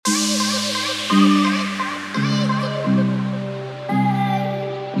I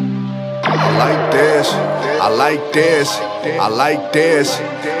like this, I like this, I like this,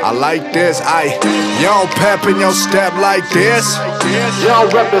 I like this. You don't pep in your step like this. You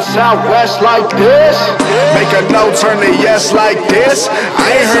don't rep the Southwest like this. Make a no, turn to yes like this.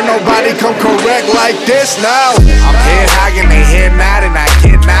 I ain't heard nobody come correct like this. No, I'm head hogging, they head nodding, I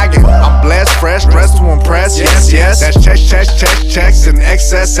get noggin'. I'm blessed, fresh, dressed to impress. Yes, yes. That's checks, and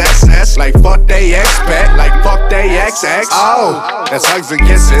XSSS. Like fuck they expect, like fuck they XX. Oh, that's hugs and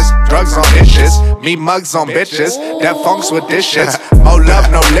kisses, drugs on dishes, me mugs on bitches. That funks with this shit. More love,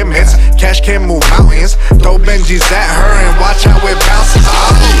 no limits. Cash can move mountains. Throw Benjis at her and watch how it bounces.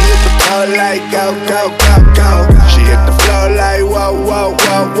 Oh, she hit the floor like go, go, go, go. She hit the floor like whoa, whoa,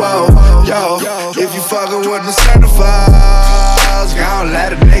 whoa, whoa. Yo, if you fucking with the Centerfolds, gon'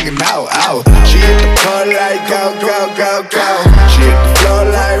 let a nigga know. Oh, she hit the floor like go, go, go, go. She hit the floor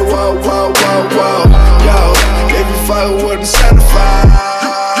like whoa, whoa, whoa, whoa. Yo, if you fucking with the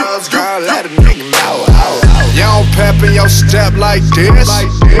Centerfolds, gon' let a nigga know. You don't pep in your step like this.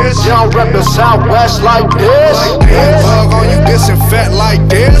 You don't rep the Southwest like this. Bug on you, disinfect like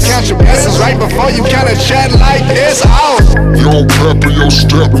this. Count your blessings right before you count a chat like this. Oh, you don't pep in your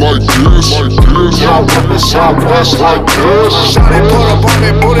step like this. You don't rep the Southwest like this. Shawty put up on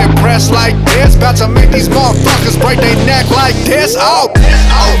that booty press like this. About to make these motherfuckers break their neck like this. Oh,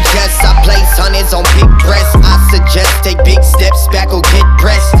 yes, I place hundreds on big breasts. I suggest take big steps back or get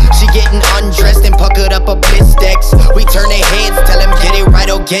pressed. She getting undressed and puckered up a blistex. We turn their heads, tell them get it right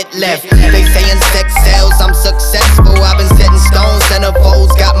or get left. They sayin' sex sells, I'm successful. I've been setting stones,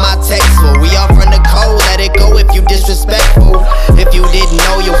 Centerfolds got my text full. We off from the cold, let it go if you disrespectful. If you didn't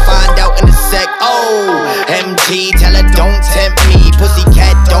know, you'll find out in a sec. Oh, MG, tell her don't tempt me.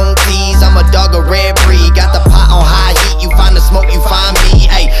 Pussycat, don't tease, I'm a dog of rare breed. Got the pot on high heat, you find the smoke, you find me.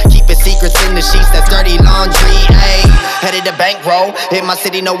 Ay, keep it secrets in the sheets, that's dirty laundry. Ay, headed to bankroll, in my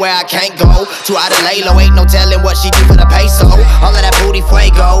city, nowhere I can't go. Too out of lay low, ain't no telling what she do for the peso. All of that booty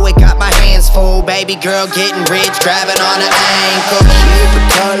fuego, it got my hands full. Baby girl getting rich, grabbing on her ankle. She hit the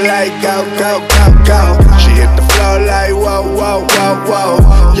floor like go, go, go, go. She hit the floor like whoa, whoa, whoa, whoa.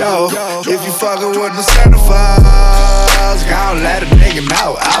 Yo, if you fucking with the Centerfolds, gon' let a nigga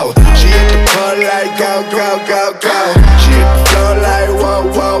know. Oh, she hit the floor like go, go, go, go. She hit the floor like whoa,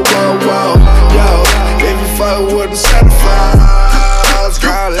 whoa, whoa, whoa. Yo, if you fucking with the Centerfolds,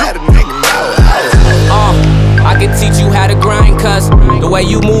 gon' let a nigga know. I can teach you how to grind, cuz the way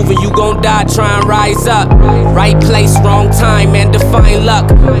you moving, you gon' die trying to rise up. Right place, wrong time, and define luck.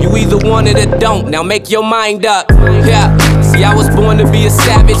 You either want it or don't, now make your mind up. Yeah, see, I was born to be a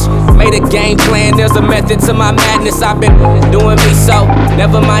savage. Made a game plan, there's a method to my madness. I've been doing me so,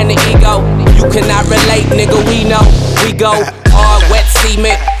 never mind the ego. You cannot relate, nigga, we know. We go hard, wet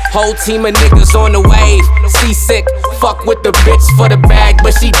cement. Whole team of niggas on the wave, seasick. Fuck with the bitch for the bag,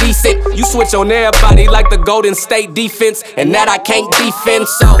 but she decent. You switch on everybody like the Golden State defense, and that I can't defend,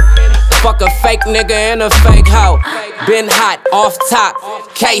 so fuck a fake nigga and a fake hoe. Been hot, off top,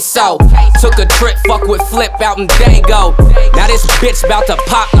 queso. Took a trip, fuck with Flip out in Dago. Now this bitch bout to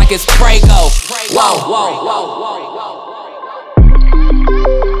pop like it's Prego. Whoa, whoa, whoa, whoa.